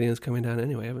pictures of aliens coming down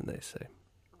anyway, haven't they? So,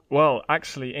 well,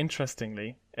 actually,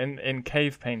 interestingly, in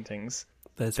cave paintings,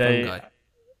 there's fungi.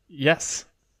 Yes,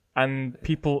 and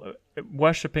people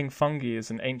worshipping fungi is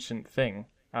an ancient thing,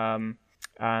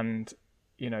 and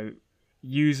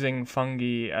using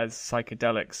fungi as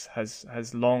psychedelics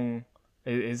has long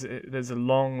there's a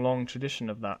long tradition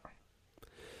of that.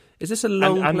 Is this a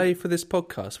long play for this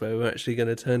podcast where we're actually going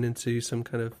to turn into some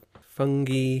kind of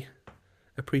fungi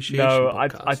appreciation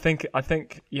podcast? I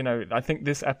think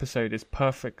this episode is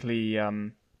perfectly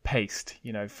paced.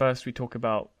 First we talk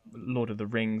about Lord of the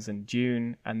Rings and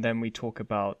Dune, and then we talk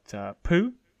about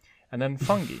poo, and then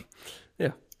fungi.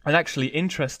 Yeah. And actually,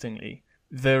 interestingly,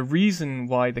 the reason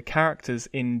why the characters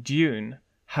in Dune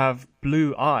have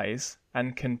blue eyes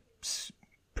and can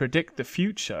predict the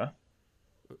future,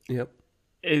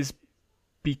 is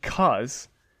because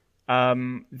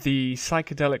the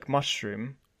psychedelic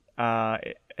mushroom,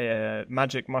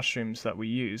 magic mushrooms that we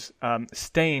use,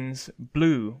 stains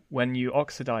blue when you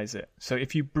oxidize it. So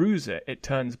if you bruise it, it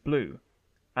turns blue.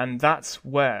 And that's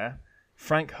where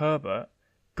Frank Herbert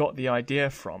got the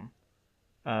idea from,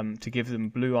 to give them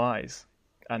blue eyes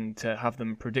and to have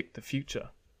them predict the future.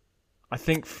 I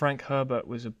think Frank Herbert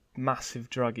was a massive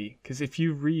druggie, because if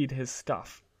you read his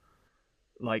stuff,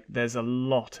 like, there's a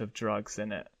lot of drugs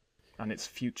in it, and it's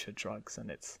future drugs,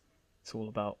 and it's all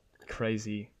about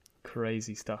crazy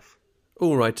stuff.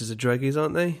 All writers are druggies,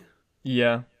 aren't they?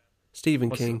 Yeah. Stephen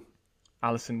King.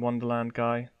 Alice in Wonderland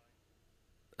guy.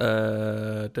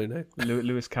 Don't know.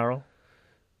 Lewis Carroll.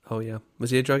 Oh, yeah.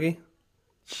 Was he a druggie?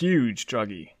 Huge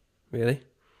druggie. Really?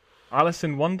 Alice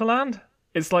in Wonderland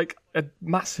is like a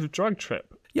massive drug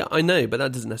trip. Yeah, I know, but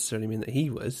that doesn't necessarily mean that he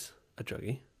was a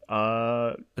druggie.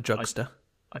 A drugster.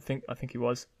 I think he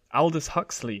was. Aldous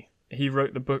Huxley, he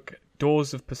wrote the book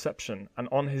Doors of Perception, and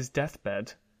on his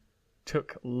deathbed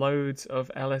took loads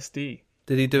of LSD.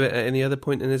 Did he do it at any other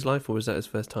point in his life, or was that his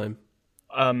first time?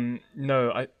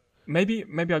 No, maybe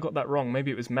I got that wrong.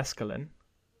 Maybe it was mescaline,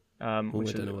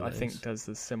 which I think does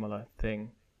the similar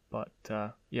thing. But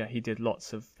yeah, he did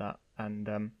lots of that,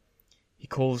 and he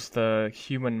calls the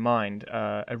human mind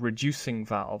a reducing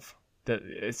valve. That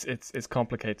it's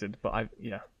complicated, but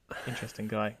interesting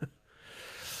guy.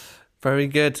 Very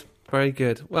good. Very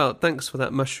good. Well, thanks for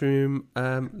that mushroom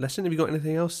lesson. Have you got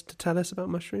anything else to tell us about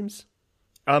mushrooms?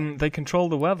 They control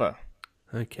the weather.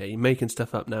 Okay, you're making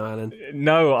stuff up now, Alan.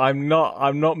 No, I'm not.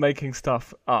 I'm not making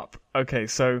stuff up. Okay,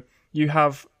 so you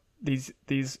have these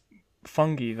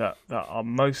fungi that are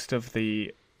most of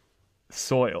the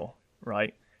soil,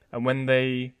 right? And when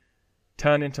they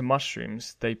turn into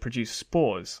mushrooms, they produce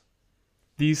spores.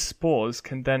 These spores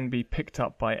can then be picked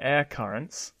up by air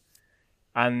currents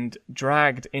and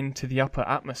dragged into the upper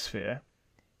atmosphere,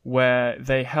 where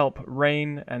they help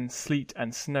rain and sleet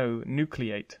and snow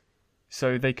nucleate,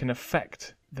 so they can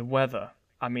affect the weather.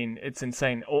 I mean, it's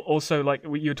insane. Also, like,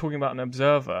 you're talking about an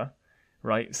observer,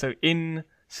 right? So in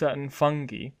certain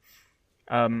fungi,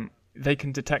 they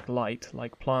can detect light,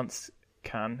 like plants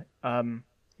can.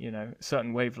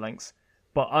 certain wavelengths.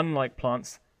 But unlike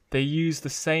plants, they use the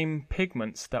same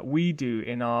pigments that we do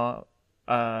in our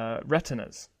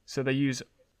retinas. So they use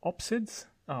opsids.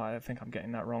 Oh, I think I'm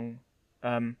getting that wrong.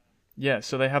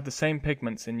 So they have the same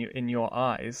pigments in your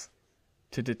eyes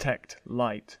to detect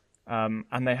light,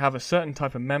 and they have a certain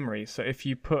type of memory. So if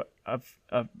you put a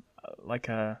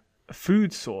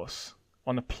food source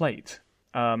on a plate,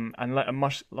 and let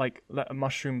a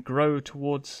mushroom grow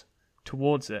towards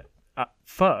it, at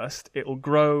first it will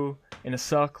grow in a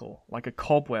circle like a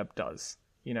cobweb does,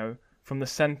 from the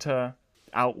center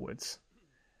outwards.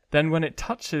 Then when it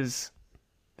touches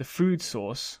the food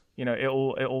source,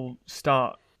 it'll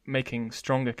start making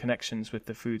stronger connections with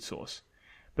the food source.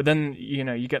 But then,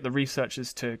 you get the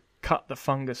researchers to cut the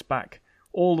fungus back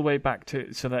all the way back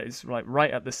so that it's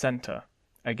right at the center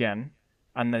again,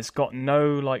 and there's got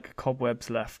no cobwebs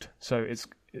left. So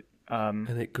and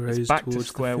it grows it's back towards to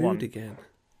square the food one again.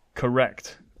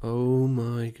 Correct. Oh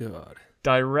my god!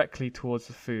 Directly towards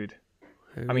the food.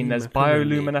 Holy There's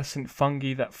macaroni. bioluminescent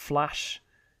fungi that flash,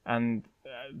 and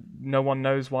no one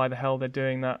knows why the hell they're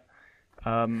doing that.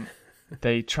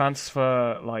 They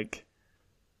transfer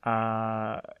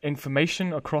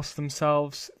information across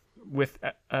themselves with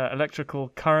electrical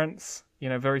currents,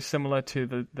 very similar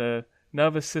to the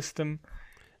nervous system.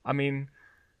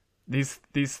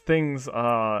 These things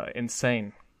are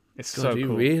insane. It's God, so you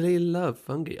cool. really love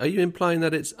fungi. Are you implying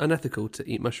that it's unethical to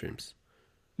eat mushrooms?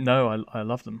 No, I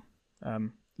love them.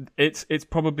 It's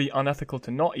probably unethical to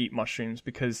not eat mushrooms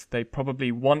because they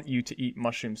probably want you to eat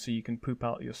mushrooms so you can poop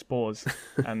out your spores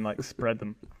and spread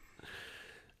them.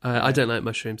 I don't like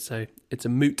mushrooms, so it's a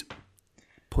moot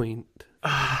point.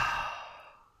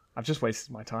 I've just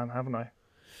wasted my time, haven't I?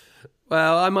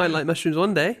 Well, I might like mushrooms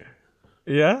one day.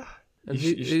 Yeah. And You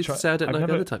should who's try. to say I don't like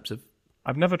other types of...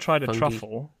 I've never tried a fungi.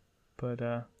 truffle, but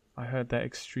I heard they're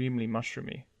extremely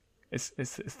mushroomy. It's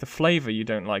the flavor you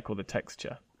don't like or the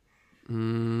texture. I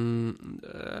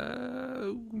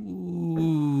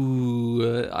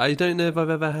don't know if I've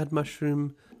ever had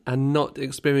mushroom and not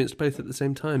experienced both at the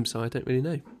same time, so I don't really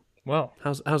know. Well,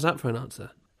 How's that for an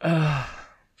answer?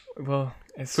 well,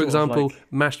 it's For sort of example,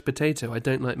 mashed potato. I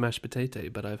don't like mashed potato,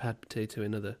 but I've had potato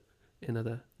in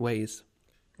other ways.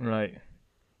 right.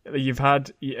 You've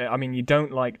had. You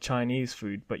don't like Chinese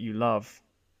food, but you love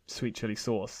sweet chili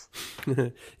sauce.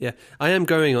 Yeah, I am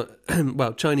growing on...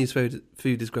 well, Chinese food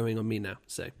is growing on me now,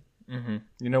 so... Mm-hmm.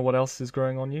 You know what else is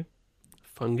growing on you?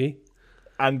 Fungi.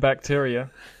 And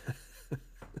bacteria.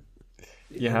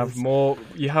 You have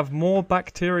more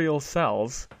bacterial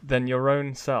cells than your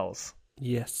own cells.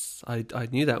 Yes, I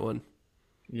knew that one.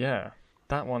 Yeah,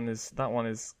 that one is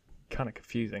kind of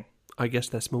confusing. I guess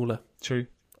they're smaller, True.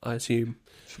 I assume.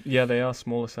 Yeah, they are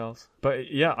smaller cells.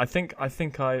 But yeah, I think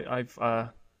I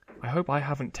hope I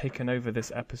haven't taken over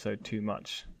this episode too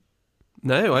much.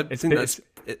 No, I It's think been- that's...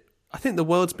 I think the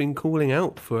world's been calling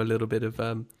out for a little bit of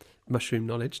mushroom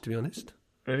knowledge, to be honest.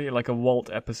 Really, like a Walt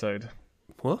episode.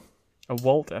 What? A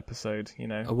Walt episode,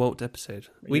 A Walt episode.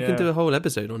 We can Yeah. do a whole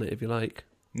episode on it if you like.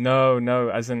 No,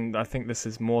 as in I think this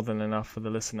is more than enough for the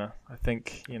listener. I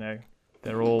think,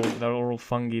 they're all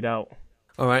fungied out.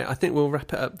 All right, I think we'll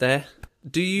wrap it up there.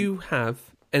 Do you have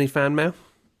any fan mail?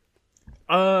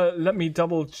 Let me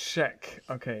double check.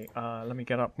 Okay, let me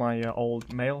get up my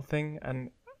old mail thing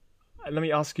and let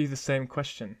me ask you the same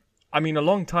question. A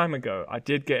long time ago, I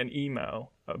did get an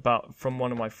email from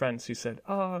one of my friends who said,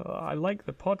 "Oh, I like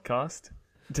the podcast."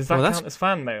 Does that count as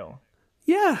fan mail?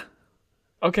 Yeah.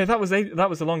 Okay, that was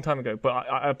a long time ago, but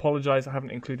I apologize. I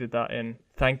haven't included that in.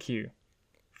 Thank you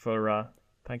for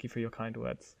your kind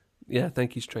words. Yeah,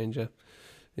 thank you, stranger.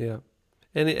 Yeah.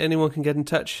 Anyone can get in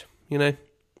touch,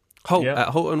 Holt Yeah. at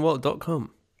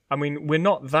holtandwalt.com. We're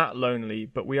not that lonely,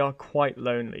 but we are quite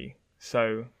lonely.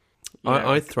 So,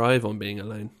 I thrive on being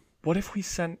alone. what if we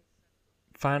sent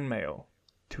fan mail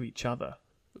to each other?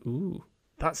 Ooh.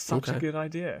 That's such a Okay. good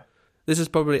idea. This is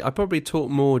I probably talk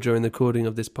more during the recording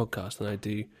of this podcast than I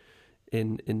do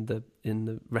in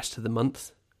the rest of the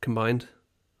month combined.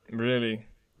 Really?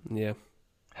 Yeah.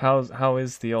 How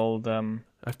is the old I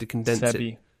have to condense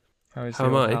Sebi? it. How is How the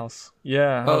am old I? house?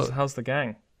 Yeah, how's the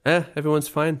gang? Yeah, everyone's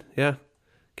fine. Yeah.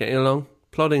 Getting along,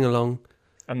 plodding along.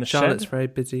 And the Charlotte's shed? very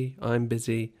busy. I'm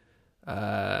busy.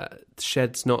 The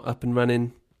shed's not up and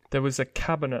running. There was a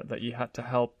cabinet that you had to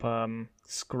help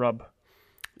scrub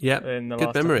Yeah, in the good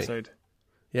last memory. episode.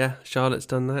 Yeah, Charlotte's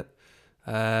done that.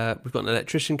 We've got an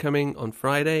electrician coming on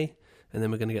Friday, and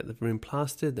then we're going to get the room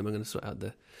plastered. Then we're going to sort out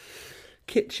the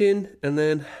kitchen, and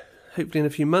then hopefully in a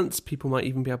few months, people might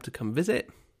even be able to come visit.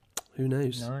 Who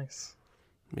knows? Nice.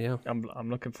 Yeah. I'm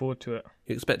looking forward to it.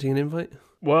 You expecting an invite?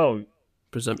 Well,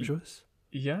 Presumptuous?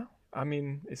 Yeah, I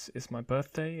mean, it's my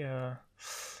birthday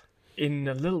in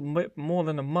a little bit more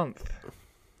than a month.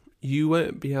 You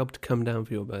won't be able to come down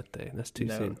for your birthday. That's too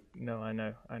soon. No, I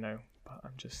know. But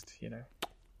I'm just,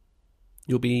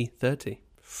 You'll be 30.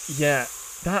 Yeah,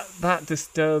 that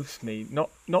disturbs me. Not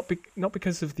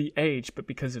because of the age, but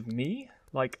because of me.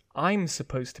 Like, I'm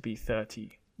supposed to be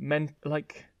 30.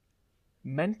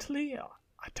 Mentally,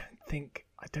 I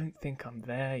don't think I'm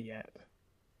there yet.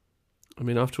 I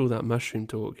mean, after all that mushroom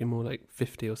talk, you're more like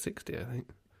 50 or 60, I think.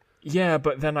 Yeah,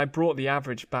 but then I brought the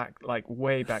average back, like,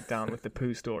 way back down with the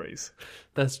poo stories.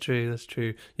 That's true.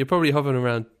 You're probably hovering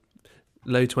around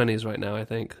low 20s right now, I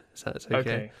think. So that's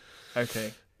okay.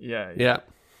 Okay. Yeah. Yeah.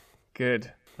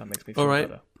 Good. That makes me feel all right.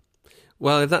 better.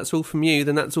 Well, if that's all from you,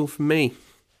 then that's all from me.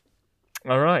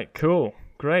 All right. Cool.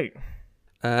 Great.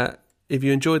 If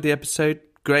you enjoyed the episode,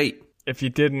 great. If you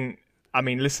didn't, I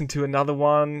mean, listen to another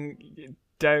one.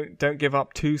 Don't give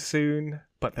up too soon.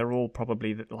 But they're all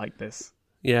probably like this.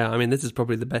 Yeah, I mean, this is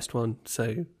probably the best one,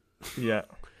 so... Yeah.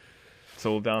 It's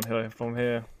all downhill from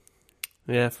here.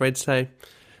 Yeah, afraid to say.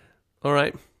 All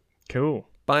right. Cool.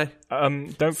 Bye.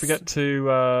 Don't forget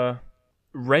to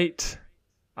rate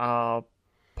our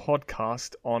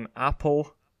podcast on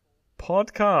Apple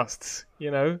Podcasts,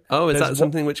 Oh, is that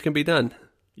something which can be done?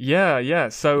 Yeah.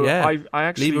 So yeah. I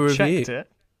actually Leave a checked review.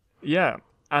 it. Yeah.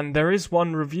 And there is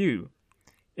one review.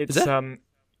 It's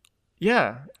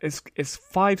yeah, it's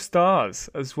 5 stars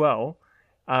as well.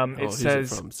 It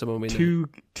says it from? Someone we know.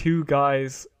 two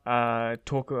guys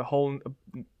talk a whole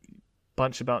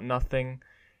bunch about nothing,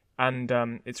 and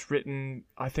it's written.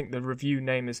 I think the review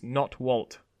name is Not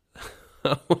Walt.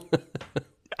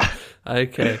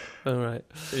 Okay, all right.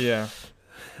 Yeah.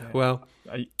 Well,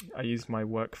 I used my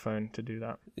work phone to do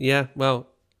that. Yeah. Well,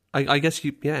 I guess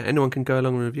anyone can go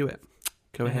along and review it.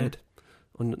 Go ahead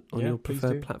on your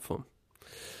preferred platform.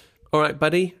 All right,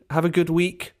 buddy. Have a good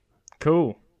week.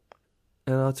 Cool.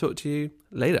 And I'll talk to you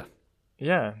later.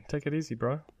 Yeah. Take it easy,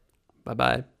 bro.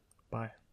 Bye-bye. Bye.